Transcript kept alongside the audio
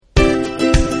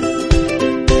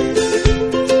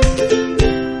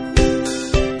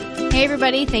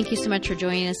everybody. Thank you so much for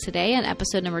joining us today on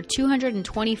episode number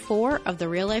 224 of the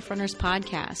Real Life Runners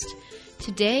podcast.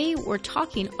 Today, we're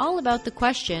talking all about the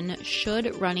question,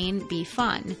 should running be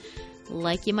fun?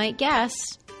 Like you might guess,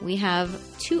 we have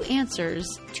two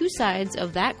answers, two sides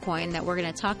of that coin that we're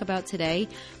going to talk about today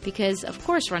because, of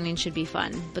course, running should be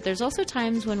fun. But there's also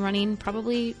times when running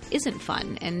probably isn't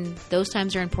fun, and those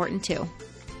times are important too.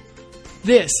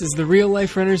 This is the Real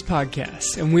Life Runners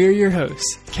podcast, and we're your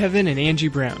hosts, Kevin and Angie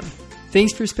Brown.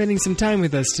 Thanks for spending some time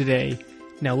with us today.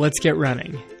 Now let's get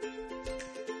running.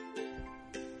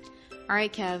 All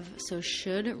right, Kev, so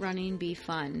should running be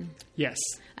fun? Yes.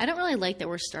 I don't really like that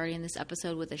we're starting this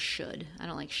episode with a should. I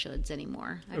don't like shoulds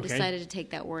anymore. I've decided to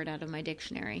take that word out of my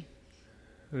dictionary.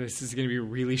 This is going to be a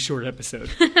really short episode.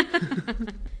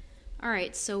 All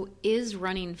right, so is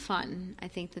running fun? I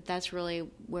think that's really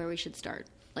where we should start.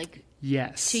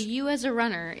 Yes. To you as a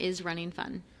runner, is running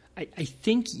fun? I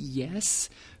think yes,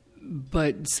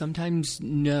 but sometimes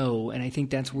no, and I think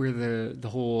that's where the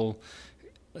whole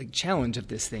challenge of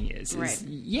this thing is right.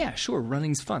 Yeah, sure,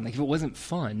 running's fun. If it wasn't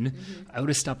fun, I would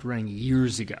have stopped running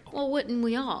years ago. Well, wouldn't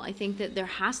we all? I think that there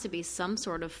has to be some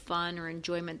sort of fun or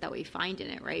enjoyment that we find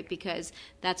in it, right? Because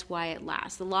that's why it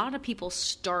lasts. A lot of people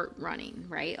start running,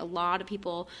 right? A lot of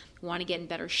people want to get in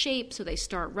better shape, so they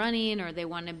start running, or they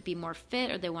want to be more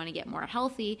fit, or they want to get more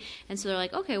healthy, and so they're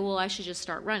like, okay, well, I should just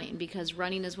start running, because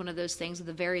running is one of those things with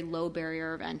a very low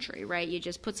barrier of entry, right? You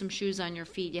just put some shoes on your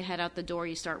feet, you head out the door,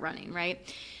 you start running, right?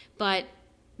 But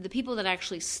the people that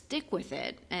actually stick with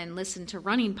it and listen to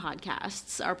running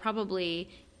podcasts are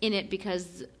probably in it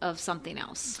because of something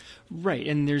else. Right,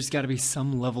 and there's got to be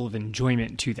some level of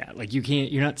enjoyment to that.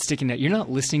 You're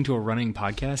not listening to a running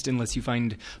podcast unless you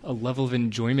find a level of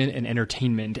enjoyment and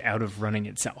entertainment out of running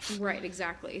itself. Right,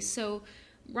 exactly. So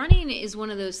running is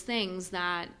one of those things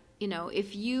that,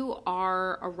 if you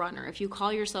are a runner, if you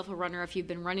call yourself a runner, if you've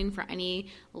been running for any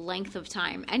length of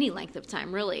time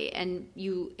really, and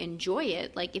you enjoy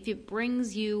it, if it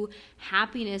brings you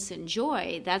happiness and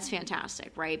joy, that's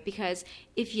fantastic, right? Because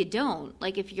if you don't,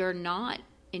 if you're not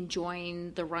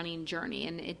enjoying the running journey,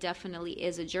 and it definitely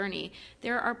is a journey,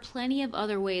 there are plenty of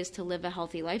other ways to live a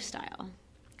healthy lifestyle.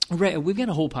 Right, we've got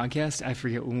a whole podcast, I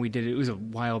forget when we did it was a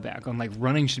while back, on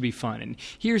running should be fun, and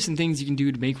here are some things you can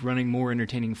do to make running more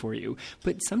entertaining for you.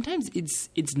 But sometimes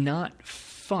it's not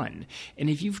fun, and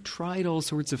if you've tried all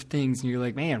sorts of things and you're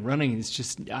like, man, running is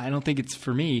just, I don't think it's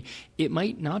for me, it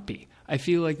might not be. I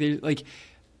feel like there's,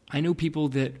 I know people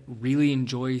that really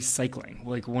enjoy cycling.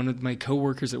 One of my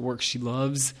coworkers at work, she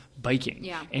loves biking.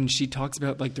 Yeah. And she talks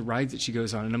about the rides that she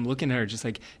goes on. And I'm looking at her just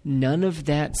none of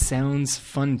that sounds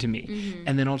fun to me. Mm-hmm.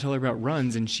 And then I'll tell her about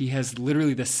runs, and she has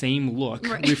literally the same look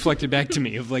reflected back to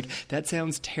me of that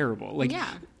sounds terrible.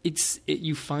 Yeah.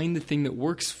 You find the thing that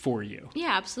works for you.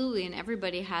 Yeah, absolutely. And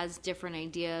everybody has different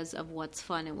ideas of what's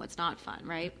fun and what's not fun,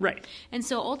 right? Right. And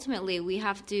so ultimately we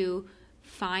have to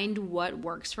find what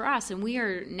works for us, and we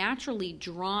are naturally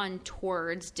drawn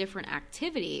towards different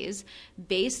activities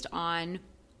based on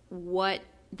what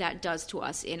that does to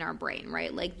us in our brain,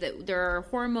 right? There are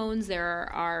hormones, there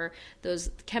are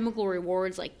those chemical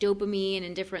rewards like dopamine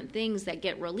and different things that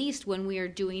get released when we are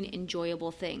doing enjoyable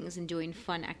things and doing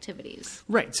fun activities.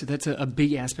 Right, so that's a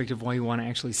big aspect of why you want to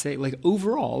actually say,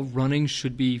 overall, running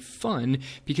should be fun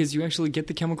because you actually get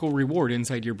the chemical reward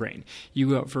inside your brain.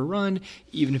 You go out for a run,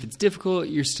 even if it's difficult,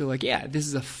 you're still yeah, this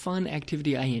is a fun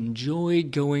activity, I enjoy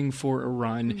going for a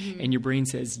run, and your brain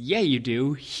says, yeah, you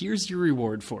do, here's your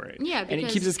reward for it. Yeah, and it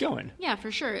keeps us going. Yeah, for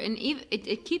sure. And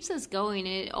it keeps us going,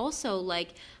 and it also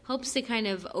helps to kind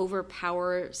of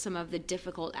overpower some of the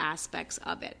difficult aspects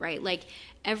of it, right?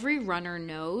 Every runner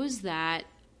knows that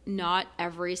not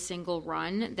every single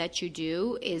run that you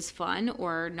do is fun,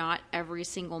 or not every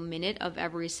single minute of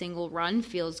every single run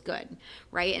feels good,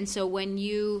 right? And so when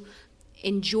you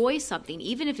enjoy something,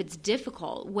 even if it's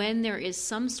difficult, when there is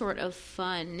some sort of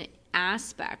fun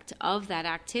aspect of that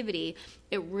activity,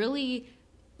 it really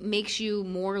makes you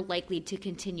more likely to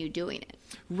continue doing it.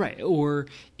 Right. Or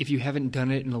if you haven't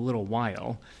done it in a little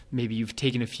while, maybe you've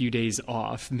taken a few days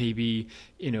off, maybe,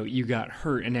 you got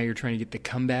hurt and now you're trying to get the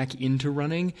comeback into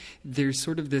running. There's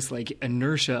sort of this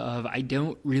inertia of, I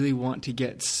don't really want to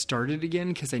get started again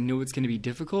because I know it's going to be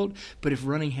difficult. But if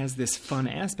running has this fun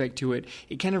aspect to it,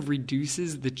 it kind of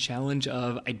reduces the challenge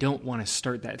of, I don't want to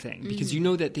start that thing because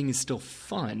that thing is still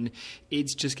fun.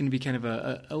 It's just going to be kind of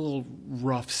a little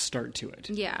rough start to it.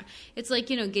 Yeah. It's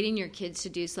getting your kids to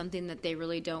do something that they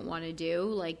really don't want to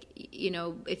do.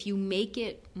 If you make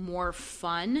it more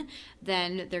fun,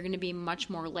 then they're going to be much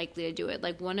more likely to do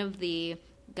it. One of the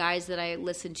guys that I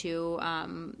listen to,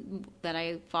 that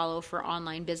I follow for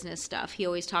online business stuff, he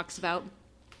always talks about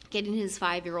getting his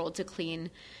 5-year-old to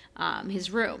clean his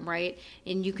room, right?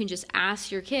 And you can just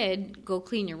ask your kid, go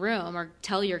clean your room, or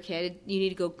tell your kid you need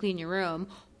to go clean your room.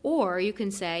 Or you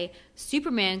can say,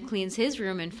 Superman cleans his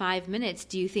room in 5 minutes.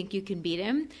 Do you think you can beat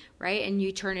him? Right? And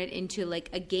you turn it into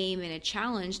like a game and a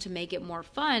challenge to make it more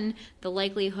fun. The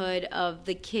likelihood of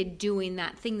the kid doing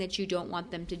that thing that you don't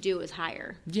want them to do is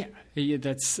higher. Yeah,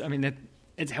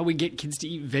 it's how we get kids to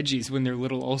eat veggies when they're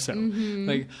little also.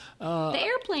 Like The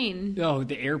airplane. Oh,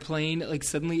 the airplane. Like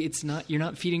suddenly you're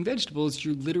not feeding vegetables.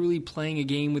 You're literally playing a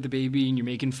game with the baby and you're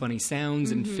making funny sounds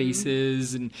and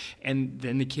faces and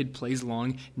then the kid plays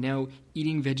along. Now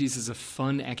eating veggies is a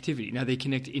fun activity. Now they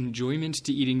connect enjoyment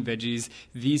to eating veggies.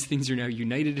 These things are now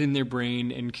united in their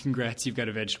brain and congrats, you've got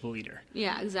a vegetable eater.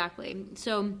 Yeah, exactly.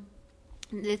 So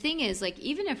the thing is, like,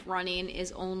 even if running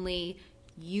is only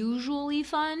usually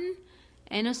fun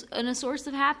and a source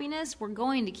of happiness, we're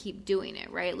going to keep doing it,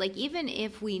 right? Like, even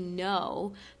if we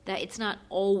know that it's not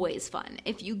always fun,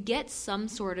 if you get some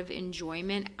sort of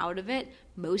enjoyment out of it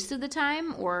most of the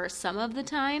time or some of the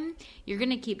time, you're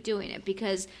going to keep doing it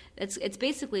because it's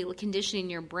basically conditioning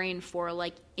your brain for,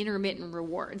 like, intermittent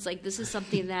rewards. Like, this is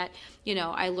something that,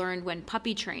 I learned when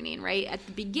puppy training, right? At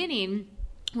the beginning,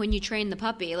 when you train the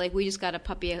puppy, like, we just got a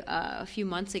puppy a few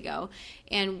months ago,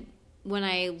 and when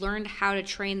I learned how to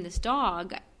train this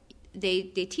dog, they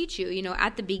teach you,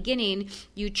 at the beginning,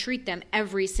 you treat them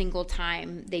every single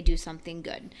time they do something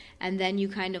good. And then you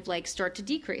kind of like start to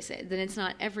decrease it. Then it's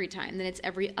not every time. Then it's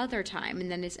every other time. And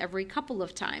then it's every couple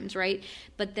of times, right?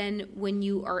 But then when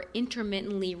you are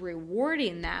intermittently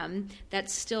rewarding them, that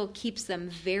still keeps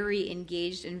them very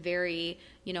engaged and very,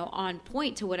 on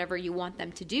point to whatever you want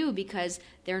them to do because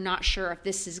they're not sure if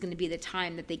this is going to be the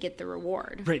time that they get the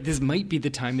reward. Right. This might be the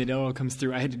time that it all comes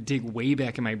through. I had to dig way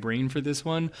back in my brain for this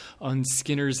one on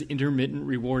Skinner's intermittent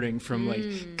rewarding from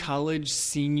like college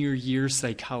senior year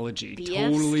psychology.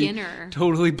 B.F. Skinner.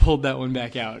 Totally pulled that one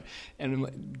back out.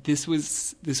 And this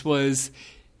was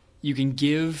you can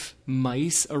give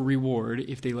mice a reward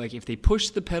if they push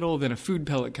the pedal, then a food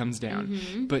pellet comes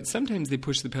down. But sometimes they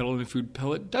push the pedal and the food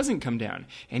pellet doesn't come down.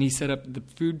 And he set up the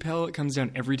food pellet comes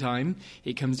down every time.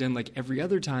 It comes down like every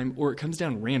other time, or it comes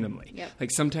down randomly. Yep.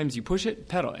 Like sometimes you push it,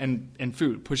 pedal, and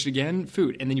food. Push it again,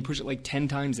 food. And then you push it like 10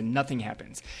 times and nothing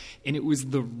happens. And it was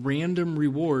the random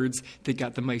rewards that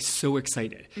got the mice so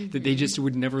excited that they just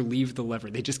would never leave the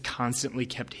lever. They just constantly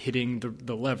kept hitting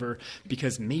the lever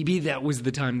because maybe that was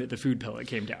the time that the food pellet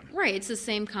came down. Right. It's the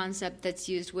same concept that's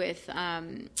used with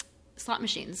slot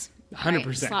machines. 100%.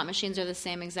 Right? Slot machines are the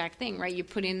same exact thing, right? You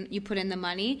put in the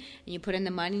money, and you put in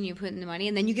the money, and you put in the money,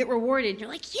 and then you get rewarded. You're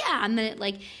like, yeah, and then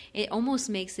it almost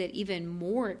makes it even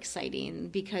more exciting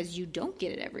because you don't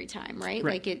get it every time, right?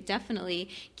 Like it definitely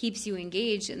keeps you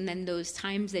engaged, and then those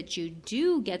times that you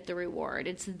do get the reward,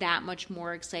 it's that much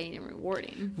more exciting and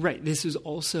rewarding. Right. This was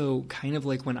also kind of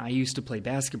like when I used to play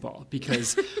basketball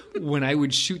because when I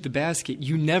would shoot the basket,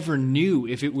 you never knew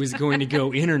if it was going to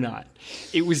go in or not.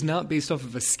 It was not based off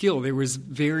of a skill. There was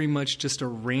very much just a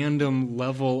random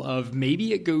level of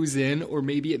maybe it goes in or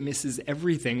maybe it misses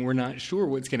everything. We're not sure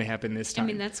what's going to happen this time. I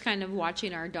mean, that's kind of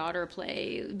watching our daughter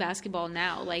play basketball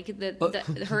now, like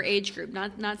her age group.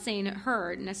 Not saying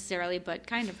her necessarily, but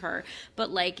kind of her.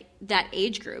 But like that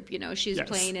age group, she's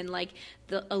playing in like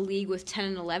a league with 10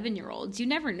 and 11-year-olds. You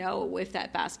never know if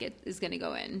that basket is going to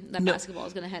go in. That basketball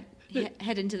is going to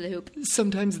head into the hoop.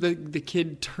 Sometimes the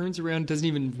kid turns around, doesn't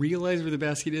even realize where the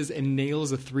basket is, and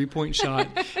nails a three-point shot.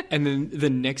 And then the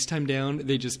next time down,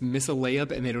 they just miss a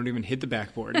layup, and they don't even hit the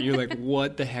backboard. And you're like,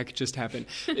 what the heck just happened?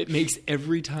 It makes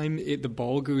every time the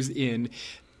ball goes in,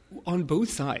 on both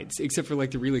sides, except for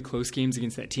like the really close games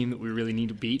against that team that we really need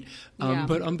to beat.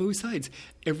 But on both sides,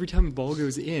 every time the ball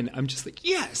goes in, I'm just like,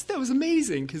 yes, that was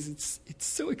amazing, because it's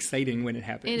so exciting when it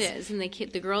happens. It is, and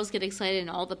the girls get excited, and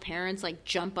all the parents like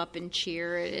jump up and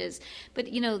cheer. It is, but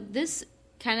this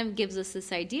kind of gives us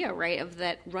this idea, right, of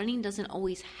that running doesn't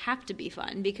always have to be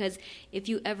fun, because if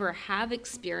you ever have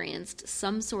experienced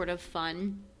some sort of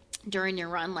fun during your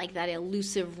run, like that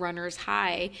elusive runner's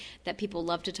high that people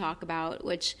love to talk about,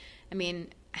 which, I mean,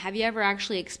 have you ever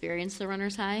actually experienced the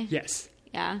runner's high? Yes.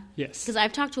 Yeah? Yes. Because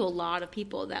I've talked to a lot of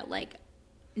people that, like,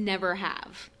 never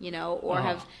have,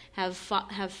 or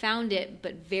have found it,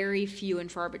 but very few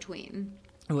and far between.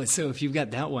 Well, so if you've got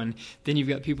that one, then you've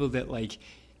got people that, like,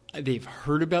 they've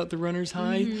heard about the runner's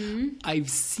high. I've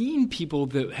seen people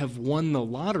that have won the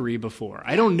lottery before.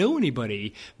 I don't know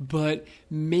anybody, but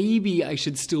maybe I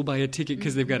should still buy a ticket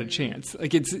because they've got a chance.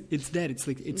 Like it's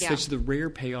such the rare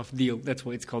payoff deal. That's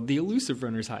why it's called the elusive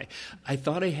runner's high. I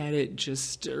thought I had it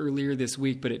just earlier this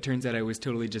week, but it turns out I was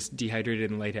totally just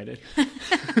dehydrated and lightheaded.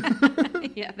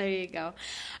 Yeah, there you go.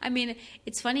 I mean,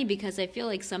 it's funny because I feel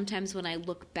like sometimes when I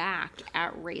look back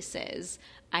at races,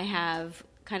 I have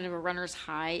kind of a runner's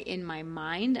high in my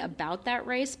mind about that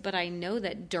race, but I know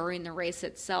that during the race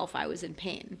itself, I was in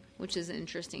pain, which is an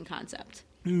interesting concept.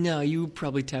 No, you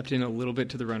probably tapped in a little bit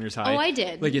to the runner's high. Oh, I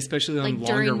did. Like, especially on like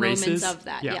longer during races. Moments of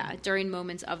that, yeah. During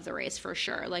moments of the race, for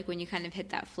sure. Like when you kind of hit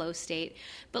that flow state.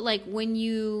 But like when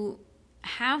you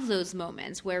have those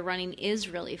moments where running is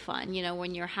really fun, you know,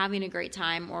 when you're having a great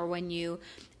time or when you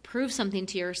prove something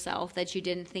to yourself that you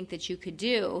didn't think that you could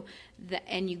do,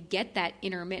 and you get that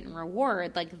intermittent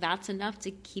reward, like that's enough to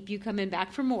keep you coming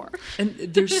back for more. And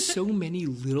there's so many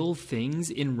little things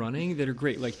in running that are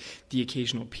great, like the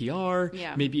occasional PR,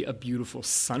 maybe a beautiful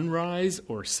sunrise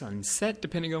or sunset,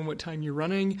 depending on what time you're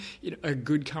running, you know, a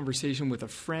good conversation with a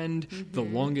friend, the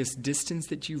longest distance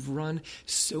that you've run.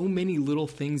 So many little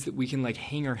things that we can like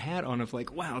hang our hat on of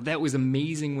like, wow, that was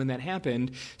amazing when that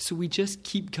happened. So we just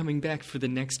keep coming back for the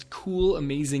next cool,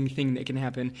 amazing thing that can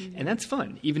happen. And that's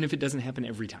fun, even if it doesn't happen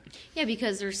every time. Yeah,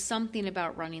 because there's something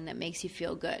about running that makes you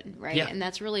feel good, right? Yeah. And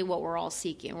that's really what we're all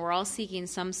seeking. We're all seeking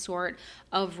some sort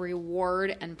of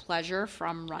reward and pleasure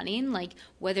from running, like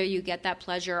whether you get that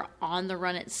pleasure on the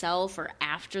run itself or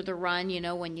after the run, you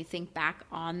know, when you think back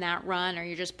on that run, or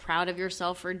you're just proud of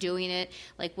yourself for doing it,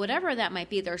 like whatever that might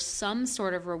be, there's some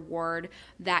sort of reward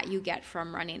that you get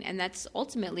from running. And that's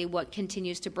ultimately what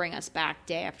continues to bring us back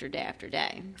day after day after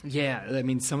day. Yeah, I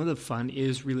mean, some of the fun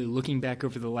is really looking back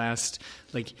over the last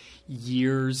like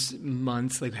years,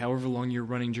 months, like however long your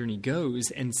running journey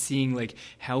goes, and seeing like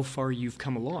how far you've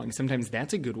come along. Sometimes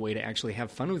that's a good way to actually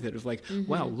have fun with it. Of like,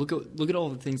 wow, look at all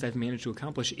the things I've managed to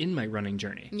accomplish in my running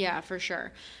journey. Yeah, for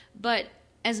sure. But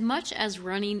as much as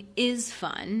running is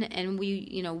fun, and we,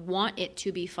 you know, want it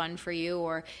to be fun for you,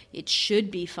 or it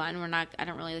should be fun. I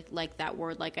don't really like that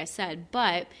word, like I said,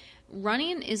 but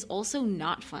running is also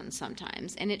not fun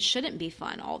sometimes, and it shouldn't be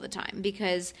fun all the time,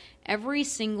 because every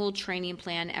single training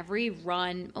plan, every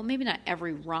run, well, maybe not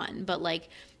every run, but like,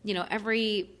 you know,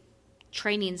 every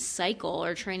training cycle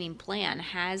or training plan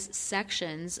has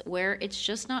sections where it's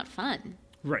just not fun.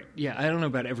 Right. Yeah. I don't know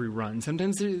about every run.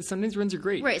 Sometimes runs are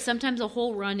great. Right. Sometimes a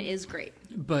whole run is great.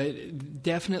 But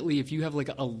definitely if you have like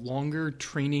a longer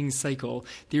training cycle,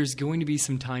 there's going to be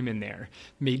some time in there.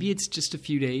 Maybe it's just a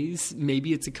few days.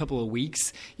 Maybe it's a couple of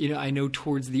weeks. You know, I know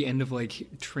towards the end of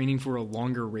like training for a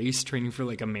longer race, training for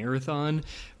like a marathon,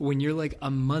 when you're like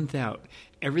a month out,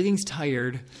 everything's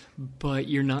tired, but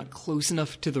you're not close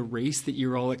enough to the race that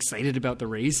you're all excited about the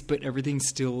race, but everything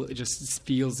still just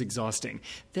feels exhausting.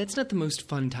 That's not the most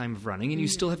fun time of running, and you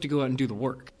still have to go out and do the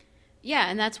work. Yeah,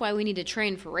 and that's why we need to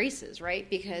train for races, right?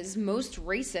 Because most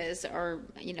races are,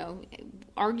 you know,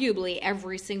 arguably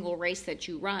every single race that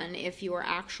you run, if you are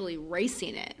actually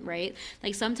racing it, right?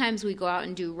 Like sometimes we go out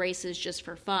and do races just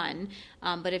for fun,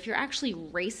 but if you're actually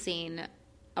racing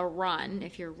a run,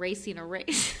 if you're racing a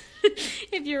race,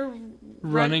 if you're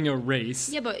running a race.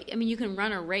 Yeah, but I mean, you can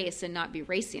run a race and not be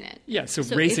racing it. Yeah, so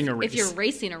racing a race. If you're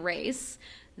racing a race,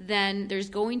 then there's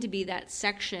going to be that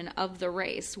section of the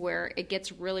race where it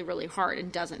gets really, really hard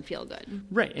and doesn't feel good.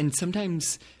 Right, and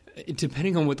sometimes,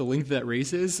 depending on what the length of that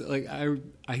race is, like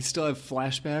I still have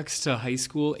flashbacks to high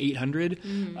school 800.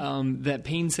 That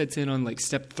pain sets in on like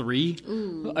step 3.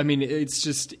 Ooh. I mean, it's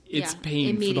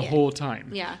pain immediate. For the whole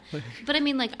time. Yeah, but I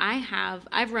mean, like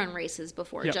I've run races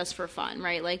before just for fun,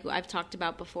 right? Like I've talked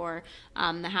about before,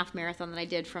 the half marathon that I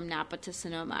did from Napa to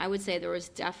Sonoma. I would say there was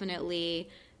definitely.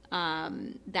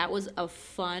 That was a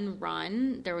fun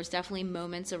run. There was definitely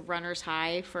moments of runner's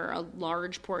high for a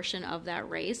large portion of that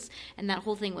race, and that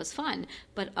whole thing was fun.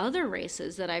 But other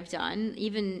races that I've done,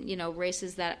 even, you know,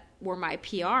 races that were my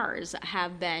PRs,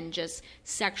 have been just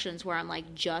sections where I'm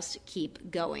like, just keep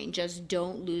going. Just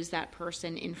don't lose that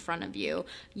person in front of you.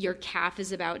 Your calf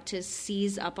is about to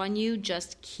seize up on you.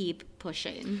 Just keep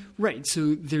pushing. Right.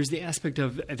 So there's the aspect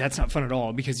of that's not fun at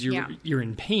all because you're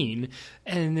in pain.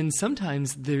 And then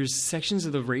sometimes there's sections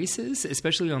of the races,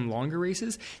 especially on longer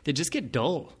races, that just get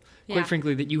dull. Quite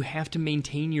frankly, that you have to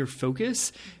maintain your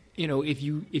focus. You know, if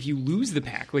you lose the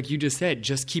pack, like you just said,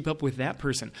 just keep up with that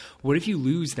person. What if you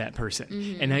lose that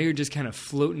person? And now you're just kind of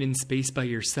floating in space by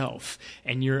yourself,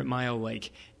 and you're at mile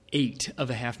like 8 of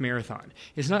a half marathon.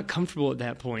 It's not comfortable at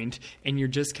that point, and you're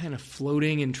just kind of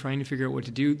floating and trying to figure out what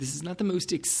to do. This is not the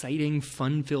most exciting,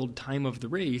 fun-filled time of the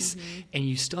race, and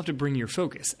you still have to bring your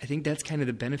focus. I think that's kind of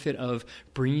the benefit of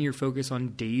bringing your focus on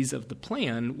days of the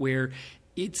plan where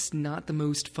it's not the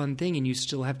most fun thing and you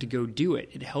still have to go do it.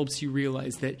 It helps you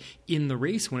realize that in the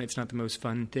race, when it's not the most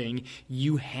fun thing,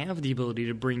 you have the ability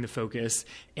to bring the focus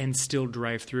and still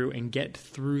drive through and get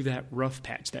through that rough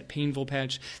patch, that painful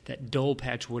patch, that dull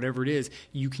patch, whatever it is.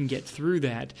 You can get through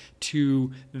that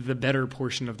to the better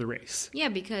portion of the race. Yeah,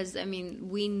 because, I mean,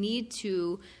 we need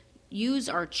to use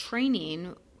our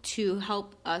training to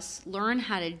help us learn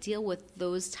how to deal with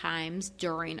those times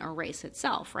during a race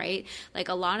itself, right? Like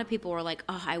a lot of people were like,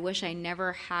 oh, I wish I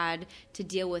never had to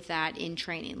deal with that in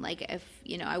training. Like if,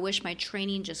 I wish my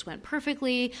training just went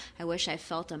perfectly. I wish I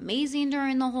felt amazing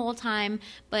during the whole time.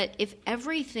 But if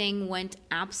everything went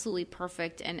absolutely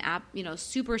perfect and,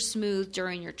 super smooth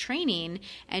during your training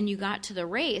and you got to the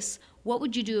race, what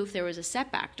would you do if there was a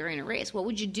setback during a race? What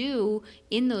would you do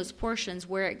in those portions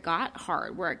where it got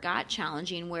hard, where it got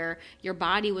challenging, where your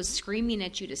body was screaming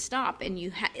at you to stop? And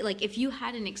if you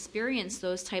hadn't experienced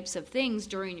those types of things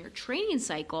during your training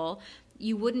cycle,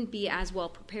 you wouldn't be as well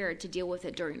prepared to deal with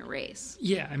it during a race.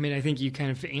 Yeah, I mean, I think you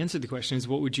kind of answered the question is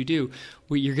what would you do?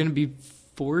 Well, you're going to be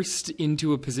forced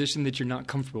into a position that you're not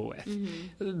comfortable with.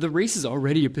 Mm-hmm. The race is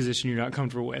already a position you're not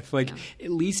comfortable with. At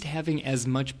least having as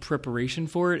much preparation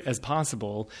for it as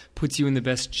possible puts you in the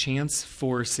best chance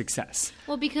for success.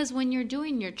 Well, because when you're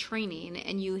doing your training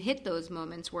and you hit those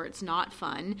moments where it's not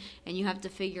fun and you have to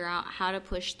figure out how to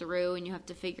push through and you have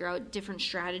to figure out different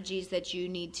strategies that you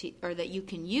need to, or that you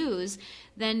can use,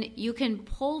 then you can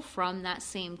pull from that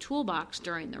same toolbox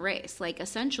during the race. Like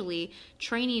essentially,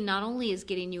 training not only is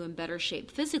getting you in better shape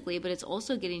physically, but it's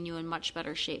also getting you in much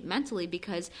better shape mentally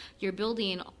because you're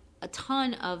building a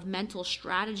ton of mental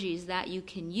strategies that you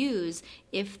can use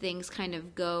if things kind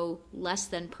of go less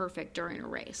than perfect during a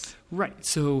race. Right.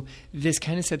 So this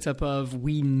kind of sets up of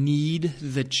we need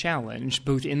the challenge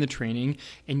both in the training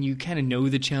and you kind of know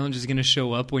the challenge is going to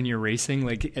show up when you're racing.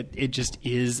 Like it just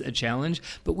is a challenge,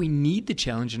 but we need the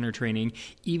challenge in our training,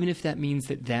 even if that means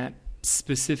that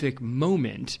specific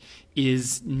moment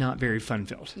is not very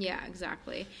fun-filled. Yeah,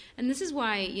 exactly. And this is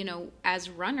why, as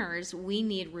runners, we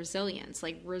need resilience.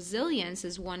 Like resilience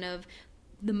is one of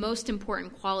the most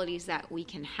important qualities that we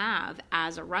can have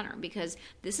as a runner because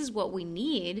this is what we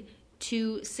need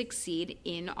to succeed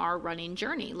in our running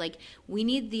journey. Like we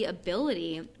need the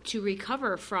ability to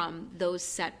recover from those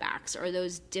setbacks or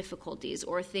those difficulties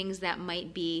or things that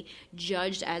might be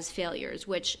judged as failures,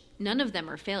 which none of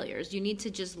them are failures. You need to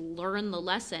just learn the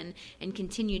lesson and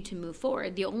continue to move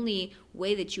forward. The only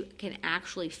way that you can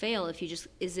actually fail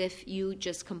is if you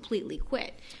just completely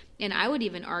quit. And I would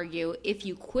even argue if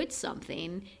you quit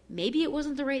something, maybe it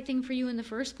wasn't the right thing for you in the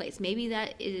first place. Maybe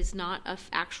that is not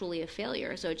actually a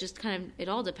failure. So it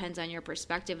all depends on your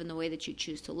perspective and the way that you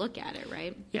choose to look at it,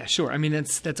 right? Yeah, sure. I mean,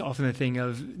 that's often the thing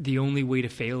of the only way to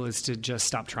fail is to just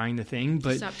stop trying the thing.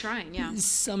 But stop trying, yeah.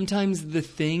 Sometimes the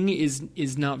thing is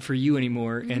not for you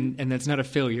anymore, mm-hmm. and that's not a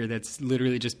failure. That's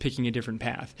literally just picking a different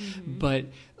path. Mm-hmm. But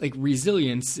like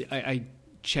resilience, I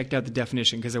checked out the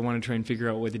definition because I want to try and figure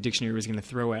out what the dictionary was going to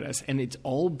throw at us. And it's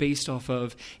all based off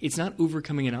of, it's not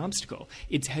overcoming an obstacle.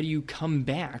 It's how do you come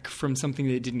back from something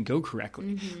that didn't go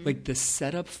correctly. Mm-hmm. Like the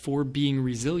setup for being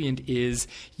resilient is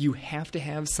you have to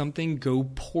have something go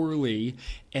poorly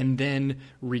and then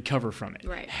recover from it.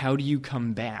 Right. How do you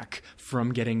come back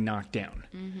from getting knocked down?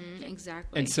 Mm-hmm,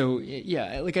 exactly. And so,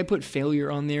 yeah, like I put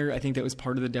failure on there. I think that was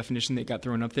part of the definition that got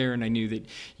thrown up there. And I knew that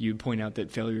you'd point out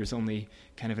that failure is only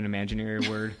kind of an imaginary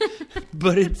word,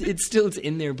 but it's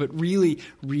in there. But really,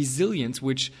 resilience,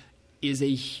 which is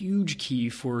a huge key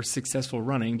for successful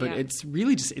running, but it's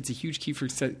really it's a huge key for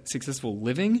successful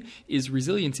living.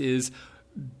 Resilience is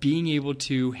being able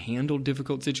to handle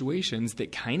difficult situations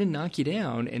that kind of knock you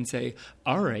down and say,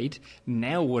 all right,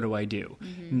 now what do I do?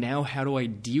 Mm-hmm. Now how do I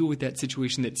deal with that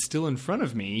situation that's still in front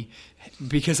of me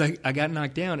because I got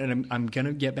knocked down and I'm going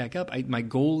to get back up. My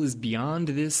goal is beyond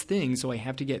this thing, so I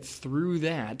have to get through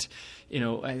that.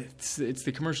 It's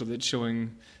the commercial that's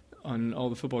showing on all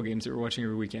the football games that we're watching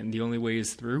every weekend. The only way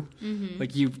is through. Mm-hmm.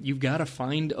 Like you've got to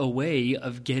find a way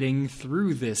of getting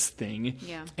through this thing.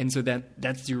 Yeah. And so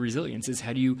that's your resilience is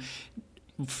how do you,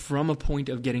 from a point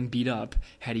of getting beat up,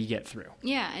 how do you get through?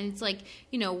 Yeah. And it's like,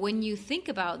 when you think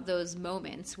about those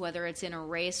moments, whether it's in a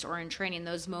race or in training,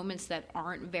 those moments that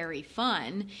aren't very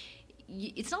fun,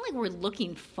 it's not like we're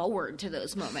looking forward to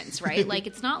those moments, right? Like,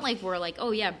 it's not like we're like,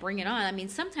 oh yeah, bring it on. I mean,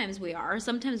 sometimes we do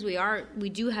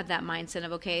have that mindset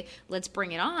of, okay, let's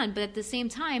bring it on. But at the same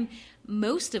time,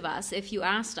 most of us, if you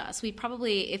asked us, we'd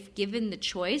probably, if given the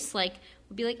choice, would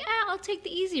be like, I'll take the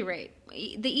easy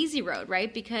road,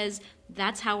 right? Because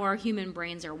that's how our human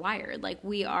brains are wired. Like,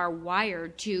 we are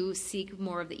wired to seek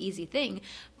more of the easy thing.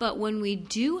 But when we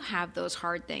do have those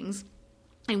hard things,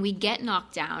 and we get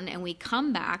knocked down and we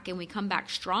come back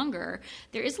stronger,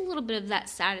 there is a little bit of that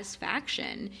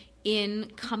satisfaction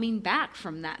in coming back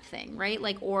from that thing, right?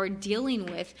 Like, or dealing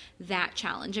with that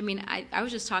challenge. I mean, I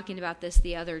was just talking about this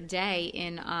the other day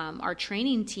in our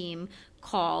training team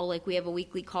call. Like, we have a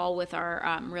weekly call with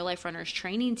our Real Life Runners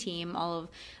training team, all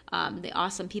of the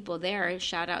awesome people there.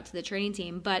 Shout out to the training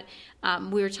team. But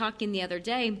we were talking the other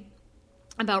day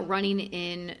about running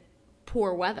in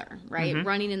poor weather, right? Mm-hmm.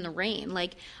 Running in the rain.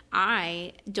 Like,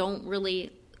 I don't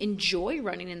really enjoy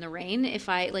running in the rain. If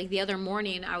I, like the other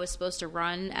morning, I was supposed to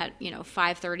run at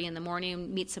 5:30 in the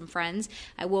morning, meet some friends.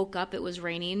 I woke up, it was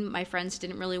raining. My friends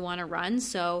didn't really want to run,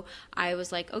 so I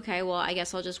was like, okay, well, I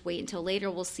guess I'll just wait until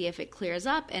later. We'll see if it clears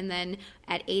up. And then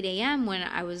at 8 a.m. when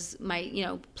I was my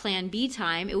plan B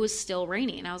time, it was still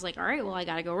raining. I was like, all right, well, I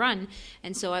gotta go run.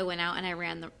 And so I went out and I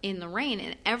ran in the rain.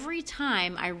 And every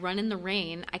time I run in the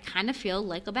rain, I kind of feel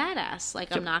like a badass.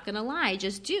 Like, I'm not gonna lie, I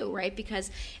just do, right?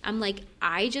 Because I'm like,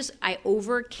 I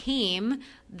overcame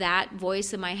that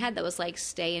voice in my head that was like,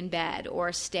 stay in bed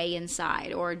or stay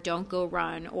inside or don't go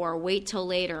run or wait till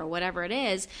later or whatever it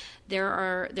is.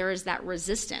 There is that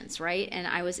resistance, right? And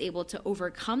I was able to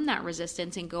overcome that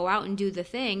resistance and go out and do the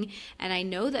thing. And I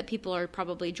know that people are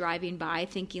probably driving by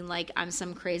thinking like I'm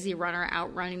some crazy runner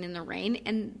out running in the rain.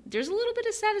 And there's a little bit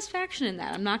of satisfaction in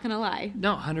that. I'm not going to lie.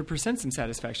 No, 100% some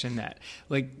satisfaction in that.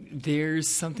 Like, there's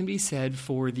something to be said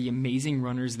for the amazing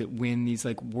runners that win these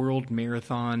like world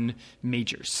marathon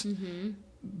majors. Mm-hmm.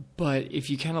 But if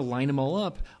you kind of line them all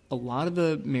up, a lot of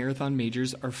the marathon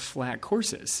majors are flat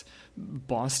courses.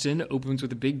 Boston opens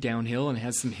with a big downhill and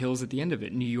has some hills at the end of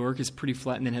it. New York is pretty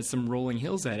flat and then has some rolling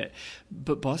hills at it.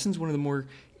 But Boston's one of the more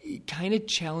kind of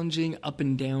challenging up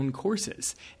and down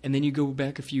courses. And then you go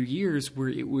back a few years where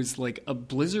it was like a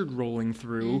blizzard rolling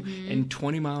through and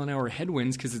 20-mile-an-hour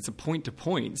headwinds because it's a point to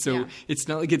point. So it's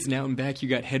not like it's an out and back. You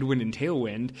got headwind and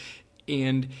tailwind.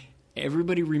 And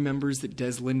everybody remembers that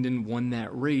Des Linden won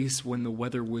that race when the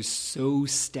weather was so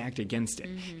stacked against it.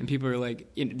 Mm-hmm. And people are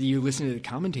like, you listen to the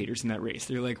commentators in that race,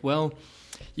 they're like, well,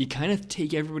 you kind of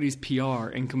take everybody's PR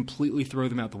and completely throw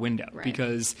them out the window. Right.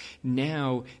 Because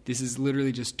now this is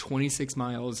literally just 26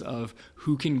 miles of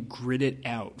who can grit it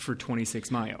out for 26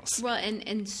 miles. Well,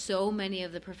 and so many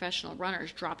of the professional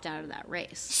runners dropped out of that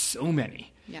race. So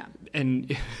many. Yeah.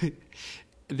 And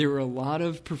there were a lot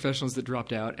of professionals that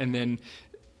dropped out, and then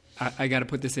I got to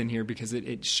put this in here because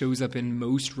it shows up in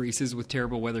most races with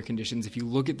terrible weather conditions. If you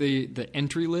look at the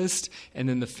entry list and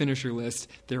then the finisher list,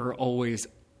 there are always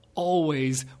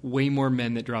way more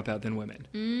men that drop out than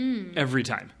women. Every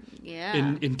time. Yeah.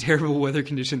 In terrible weather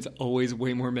conditions, always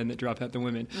way more men that drop out than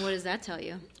women. What does that tell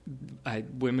you?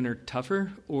 Women are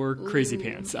tougher or crazy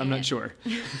pants. I'm not sure.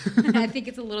 I think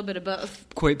it's a little bit of both.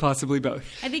 Quite possibly both.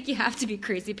 I think you have to be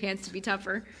crazy pants to be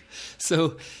tougher.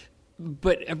 So...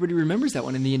 But everybody remembers that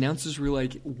one, and the announcers were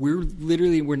like, we're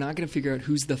not going to figure out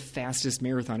who's the fastest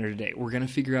marathoner today. We're going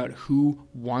to figure out who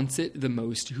wants it the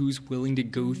most, who's willing to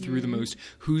go through the most,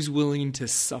 who's willing to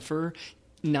suffer,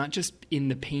 not just in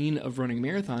the pain of running a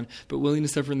marathon, but willing to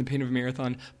suffer in the pain of a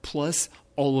marathon, plus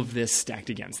all of this stacked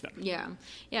against them. Yeah.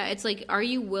 Yeah, it's like, are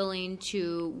you willing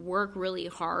to work really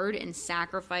hard and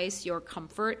sacrifice your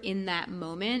comfort in that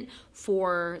moment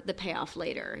for the payoff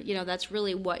later? That's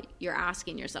really what you're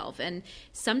asking yourself. And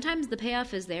sometimes the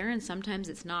payoff is there and sometimes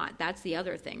it's not. That's the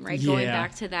other thing, right? Yeah. Going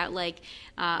back to that, like,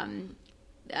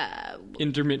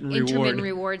 intermittent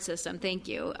reward system. Thank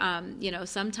you.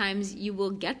 Sometimes you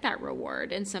will get that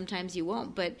reward and sometimes you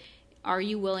won't, but are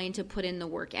you willing to put in the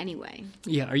work anyway?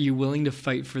 Yeah. Are you willing to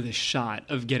fight for the shot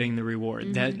of getting the reward?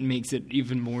 Mm-hmm. That makes it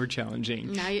even more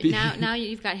challenging. Now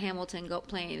you've got Hamilton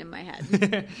playing in my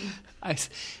head.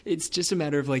 It's just a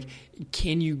matter of like,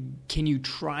 can you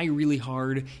try really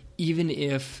hard even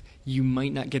if you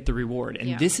might not get the reward?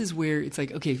 And this is where it's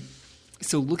like, okay,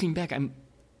 so looking back,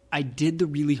 I did the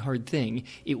really hard thing.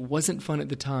 It wasn't fun at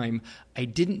the time. I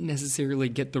didn't necessarily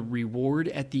get the reward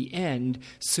at the end,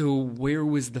 so where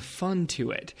was the fun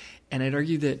to it? And I'd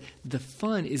argue that the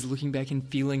fun is looking back and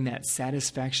feeling that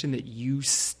satisfaction that you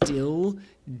still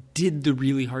did the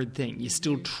really hard thing. You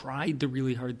still tried the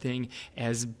really hard thing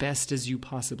as best as you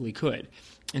possibly could.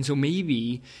 And so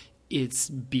maybe it's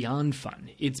beyond fun.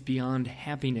 It's beyond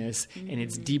happiness, and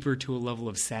it's deeper to a level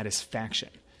of satisfaction.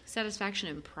 Satisfaction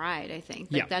and pride, I think.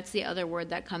 That's the other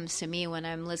word that comes to me when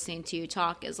I'm listening to you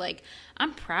talk is like,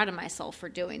 I'm proud of myself for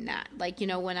doing that. Like,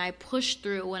 when I push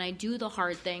through, when I do the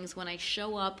hard things, when I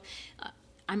show up,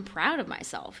 I'm proud of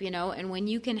myself, and when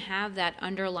you can have that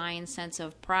underlying sense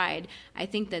of pride, I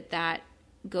think that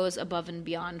goes above and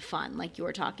beyond fun, like you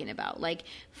were talking about. Like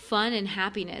fun and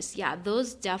happiness, yeah,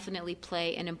 those definitely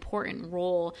play an important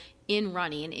role in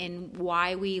running, in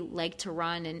why we like to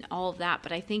run and all of that.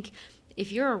 But I think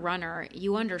if you're a runner,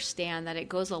 you understand that it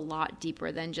goes a lot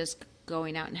deeper than just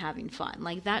going out and having fun.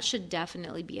 Like that should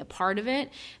definitely be a part of it.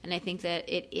 And I think that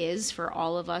it is for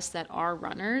all of us that are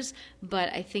runners.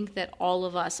 But I think that all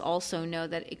of us also know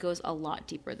that it goes a lot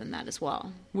deeper than that as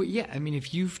well. Well, yeah. I mean,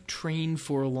 if you've trained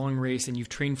for a long race and you've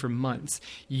trained for months,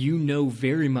 you know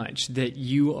very much that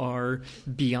you are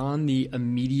beyond the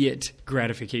immediate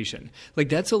gratification. Like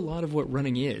that's a lot of what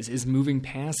running is moving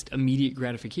past immediate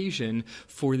gratification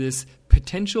for this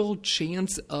potential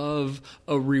chance of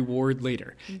a reward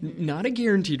later. Not a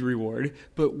guaranteed reward,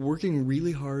 but working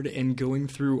really hard and going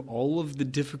through all of the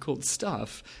difficult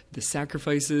stuff, the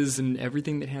sacrifices and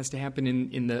everything that has to happen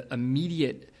in the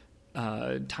immediate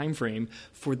time frame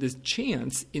for this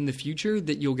chance in the future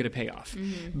that you'll get a payoff.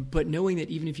 But knowing that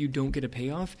even if you don't get a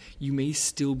payoff, you may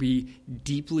still be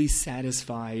deeply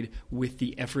satisfied with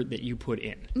the effort that you put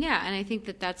in. Yeah, and I think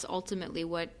that that's ultimately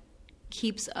what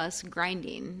keeps us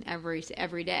grinding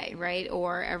every day, right?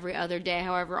 Or every other day,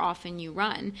 however often you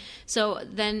run. So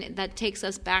then that takes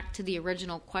us back to the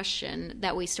original question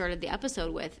that we started the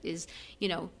episode with is,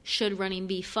 should running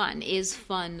be fun? Is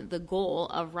fun the goal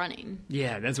of running?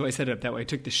 Yeah, that's why I set it up that way. I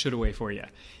took the should away for you.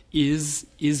 Is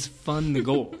fun the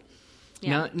goal?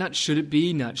 Yeah. Not should it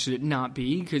be, not should it not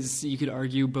be, because you could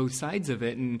argue both sides of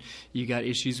it and you got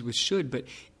issues with should, but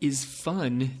is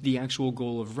fun the actual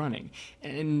goal of running?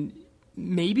 And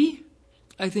maybe,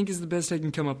 I think, is the best I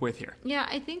can come up with here. Yeah,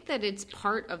 I think that it's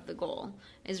part of the goal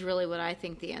is really what I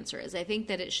think the answer is. I think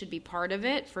that it should be part of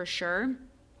it for sure.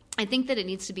 I think that it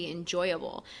needs to be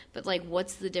enjoyable. But like,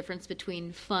 what's the difference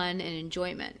between fun and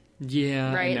enjoyment?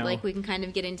 Yeah, right. I know. Like we can kind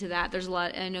of get into that. There's a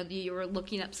lot. I know that you were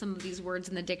looking up some of these words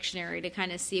in the dictionary to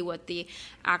kind of see what the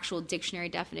actual dictionary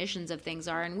definitions of things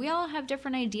are, and we all have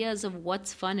different ideas of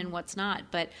what's fun and what's not.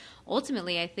 But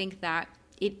ultimately, I think that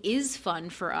it is fun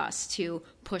for us to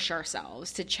push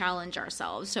ourselves, to challenge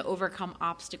ourselves, to overcome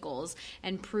obstacles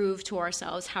and prove to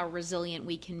ourselves how resilient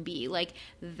we can be. Like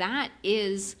that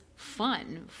is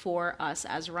fun for us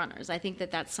as runners. I think that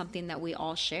that's something that we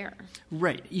all share.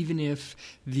 Right. Even if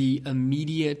the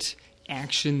immediate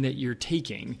action that you're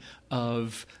taking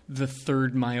of the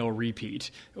 3rd mile repeat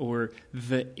or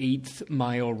the 8th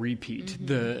mile repeat,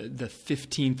 the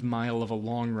 15th mile of a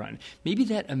long run, maybe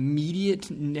that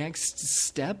immediate next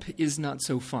step is not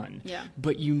so fun. Yeah.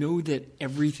 But you know that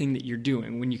everything that you're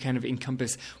doing, when you kind of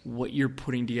encompass what you're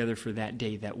putting together for that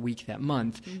day, that week, that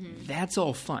month, that's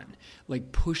all fun.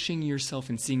 Like pushing yourself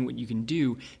and seeing what you can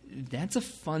do, that's a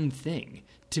fun thing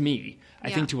to me. I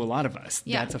think to a lot of us,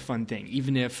 that's a fun thing.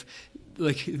 Even if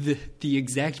like the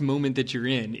exact moment that you're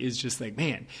in is just like,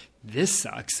 man, this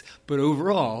sucks, but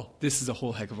overall, this is a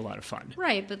whole heck of a lot of fun.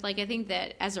 Right, but like I think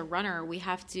that as a runner, we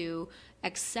have to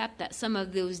accept that some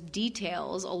of those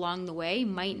details along the way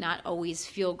might not always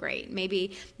feel great.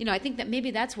 Maybe, I think that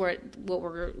maybe that's what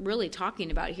we're really talking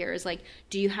about here is like,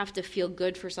 do you have to feel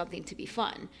good for something to be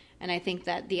fun? And I think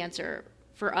that the answer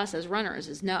for us as runners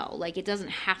is no. Like it doesn't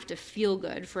have to feel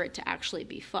good for it to actually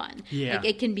be fun. Yeah. Like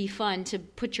it can be fun to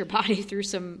put your body through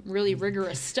some really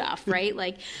rigorous stuff, right?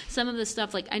 Like some of the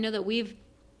stuff, like I know that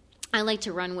I like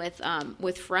to run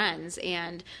with friends,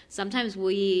 and sometimes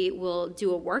we will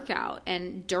do a workout,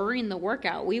 and during the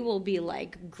workout we will be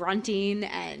like grunting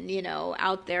and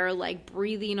out there like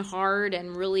breathing hard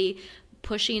and really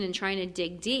pushing and trying to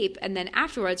dig deep, and then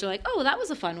afterwards we're like, oh, that was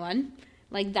a fun one.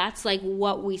 Like that's like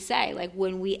what we say, like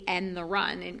when we end the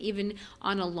run, and even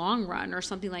on a long run or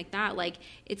something like that, like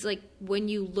it's like when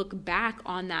you look back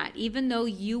on that, even though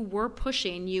you were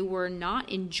pushing, you were not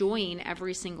enjoying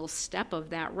every single step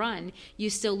of that run, you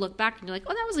still look back and you're like,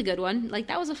 oh, that was a good one. Like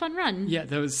that was a fun run. Yeah,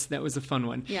 that was a fun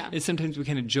one. Yeah. And sometimes we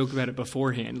kind of joke about it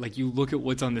beforehand. Like you look at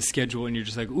what's on the schedule and you're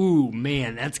just like, ooh,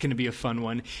 man, that's going to be a fun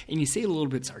one. And you say it a little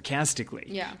bit sarcastically.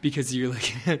 Yeah. Because you're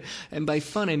like, and by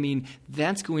fun, I mean,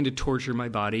 that's going to torture my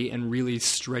body and really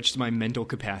stretch my mental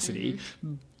capacity.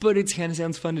 But it kind of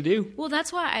sounds fun to do. Well,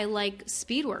 that's why I like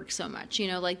speed work so much.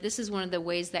 Like this is one of the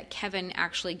ways that Kevin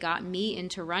actually got me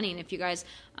into running. If you guys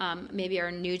maybe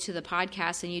are new to the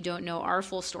podcast and you don't know our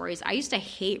full stories, I used to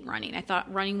hate running. I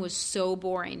thought running was so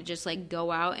boring to just like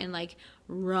go out and like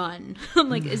run. I'm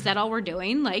like, is that all we're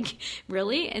doing? Like,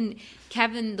 really? And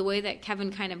Kevin, the way that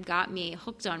Kevin kind of got me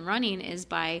hooked on running is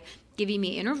by giving me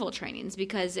interval trainings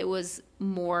because it was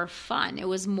more fun. It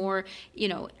was more,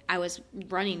 I was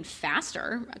running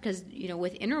faster because,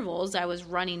 with intervals, I was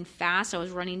running fast. I was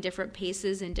running different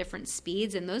paces and different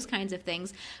speeds and those kinds of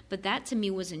things. But that to me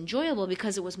was enjoyable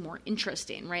because it was more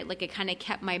interesting, right? Like it kind of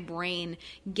kept my brain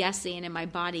guessing and my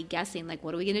body guessing, like,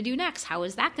 what are we going to do next? How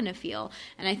is that going to feel?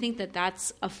 And I think that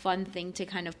that's a fun thing to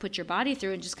kind of put your body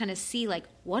through and just kind of see, like,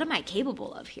 what am I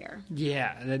capable of here?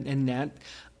 Yeah. And that,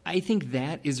 I think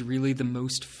that is really the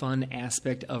most fun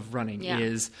aspect of running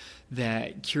is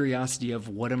that curiosity of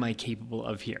what am I capable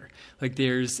of here? Like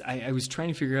I was trying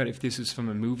to figure out if this was from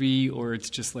a movie or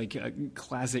it's just like a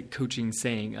classic coaching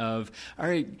saying of, all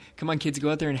right, come on kids,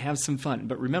 go out there and have some fun.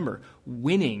 But remember,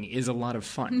 winning is a lot of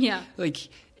fun. Yeah. Like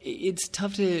it's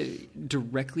tough to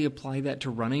directly apply that to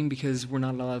running because we're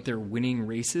not out there winning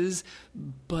races.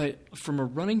 But from a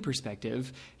running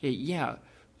perspective,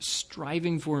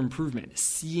 striving for improvement,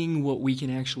 seeing what we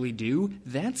can actually do,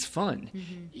 that's fun.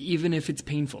 Mm-hmm. Even if it's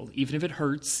painful, even if it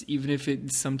hurts, even if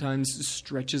it sometimes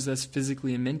stretches us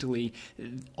physically and mentally,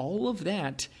 all of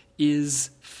that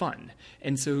is fun.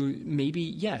 And so maybe,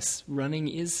 yes, running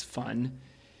is fun.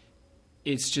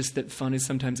 It's just that fun is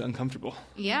sometimes uncomfortable.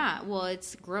 Yeah, well,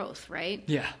 it's growth, right?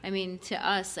 Yeah. I mean, to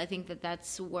us, I think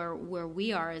that's where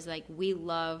we are is like we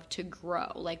love to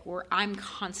grow. Like I'm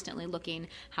constantly looking,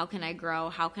 how can I grow?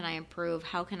 How can I improve?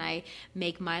 How can I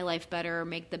make my life better?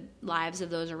 Make the lives of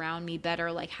those around me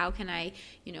better? Like how can I,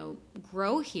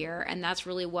 grow here? And that's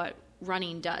really what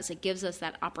running does. It gives us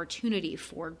that opportunity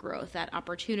for growth, that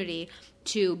opportunity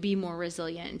to be more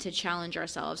resilient and to challenge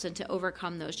ourselves and to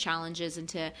overcome those challenges and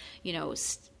to,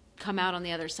 come out on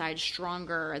the other side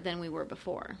stronger than we were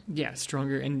before. Yeah,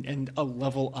 stronger and a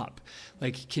level up.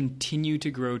 Like continue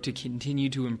to grow, to continue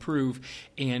to improve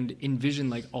and envision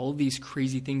like all these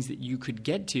crazy things that you could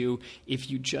get to if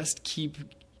you just keep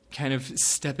kind of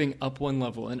stepping up one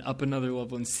level and up another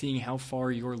level and seeing how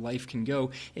far your life can go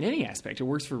in any aspect. It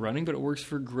works for running, but it works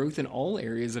for growth in all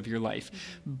areas of your life.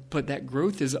 Mm-hmm. But that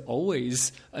growth is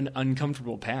always an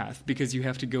uncomfortable path because you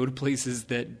have to go to places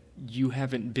that you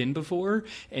haven't been before,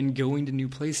 and going to new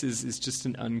places is just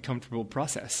an uncomfortable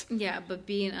process. Yeah, but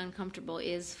being uncomfortable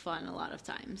is fun a lot of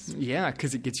times. Yeah,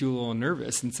 because it gets you a little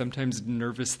nervous, and sometimes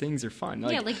nervous things are fun.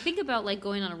 Like think about like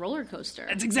going on a roller coaster.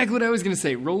 That's exactly what I was going to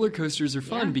say. Roller coasters are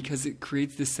fun because it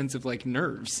creates this sense of like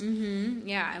nerves. Mm-hmm.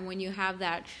 Yeah, and when you have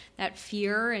that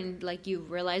fear and like you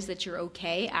realize that you're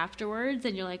okay afterwards,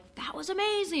 and you're like, that was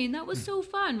amazing, that was so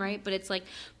fun, right? But it's like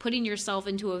putting yourself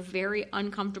into a very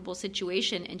uncomfortable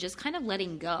situation and just kind of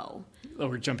letting go.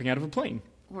 Or jumping out of a plane.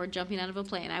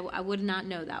 I would not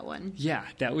know that one. Yeah,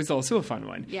 that was also a fun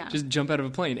one. Yeah. Just jump out of a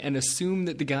plane and assume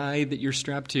that the guy that you're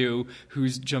strapped to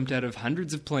who's jumped out of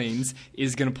hundreds of planes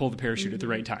is going to pull the parachute at the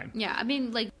right time. Yeah, I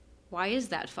mean, like, why is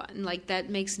that fun? Like, that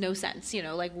makes no sense,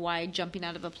 like why jumping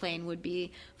out of a plane would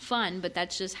be fun, but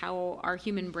that's just how our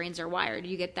human brains are wired.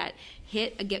 You get that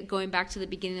hit, going back to the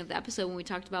beginning of the episode when we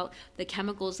talked about the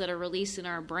chemicals that are released in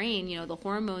our brain, the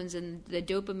hormones and the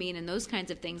dopamine and those kinds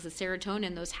of things, the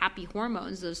serotonin, those happy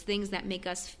hormones, those things that make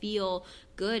us feel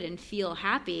good and feel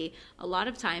happy. A lot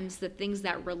of times the things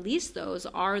that release those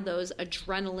are those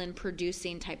adrenaline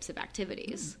producing types of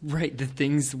activities. Right, the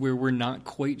things where we're not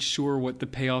quite sure what the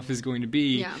payoff is going to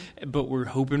be, but we're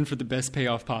hoping for the best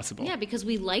payoff possible. Yeah, because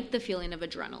we like the feeling of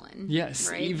adrenaline.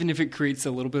 Yes, right? Even if it creates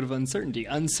a little bit of uncertainty.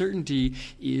 Uncertainty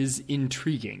is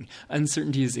intriguing.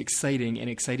 Uncertainty is exciting, and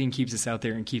exciting keeps us out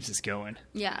there and keeps us going.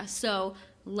 Yeah, so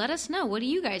let us know. What do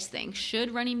you guys think?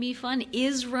 Should running be fun?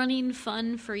 Is running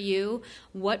fun for you?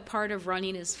 What part of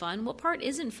running is fun? What part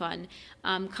isn't fun?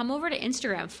 Come over to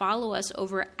Instagram. Follow us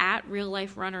over at Real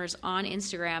Life Runners on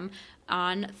Instagram.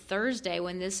 On Thursday,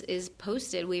 when this is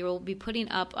posted, we will be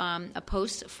putting up a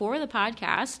post for the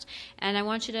podcast, and I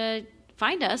want you to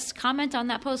find us, comment on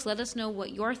that post. Let us know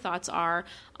what your thoughts are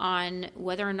on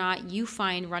whether or not you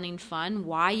find running fun,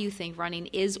 why you think running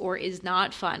is or is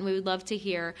not fun. We would love to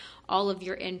hear all of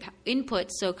your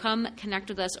input. So come connect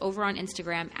with us over on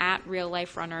Instagram at Real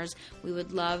Life Runners. We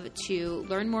would love to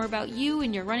learn more about you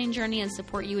and your running journey and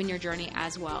support you in your journey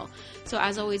as well. So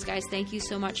as always, guys, thank you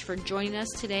so much for joining us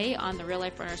today on the Real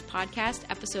Life Runners podcast,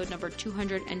 episode number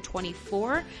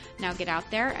 224. Now get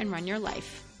out there and run your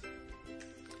life.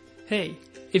 Hey,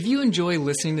 if you enjoy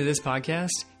listening to this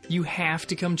podcast, you have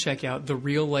to come check out the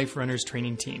Real Life Runners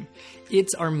Training Team.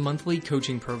 It's our monthly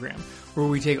coaching program where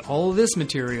we take all of this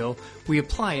material, we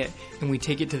apply it, and we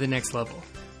take it to the next level.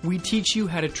 We teach you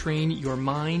how to train your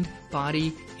mind,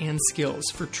 body, and skills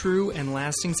for true and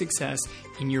lasting success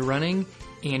in your running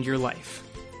and your life.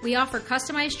 We offer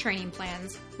customized training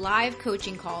plans, live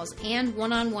coaching calls, and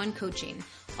one-on-one coaching,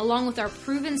 along with our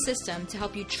proven system to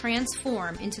help you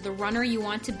transform into the runner you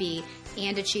want to be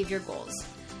and achieve your goals.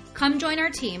 Come join our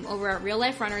team over at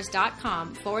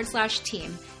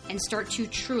realliferunners.com/team and start to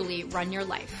truly run your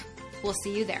life. We'll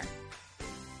see you there.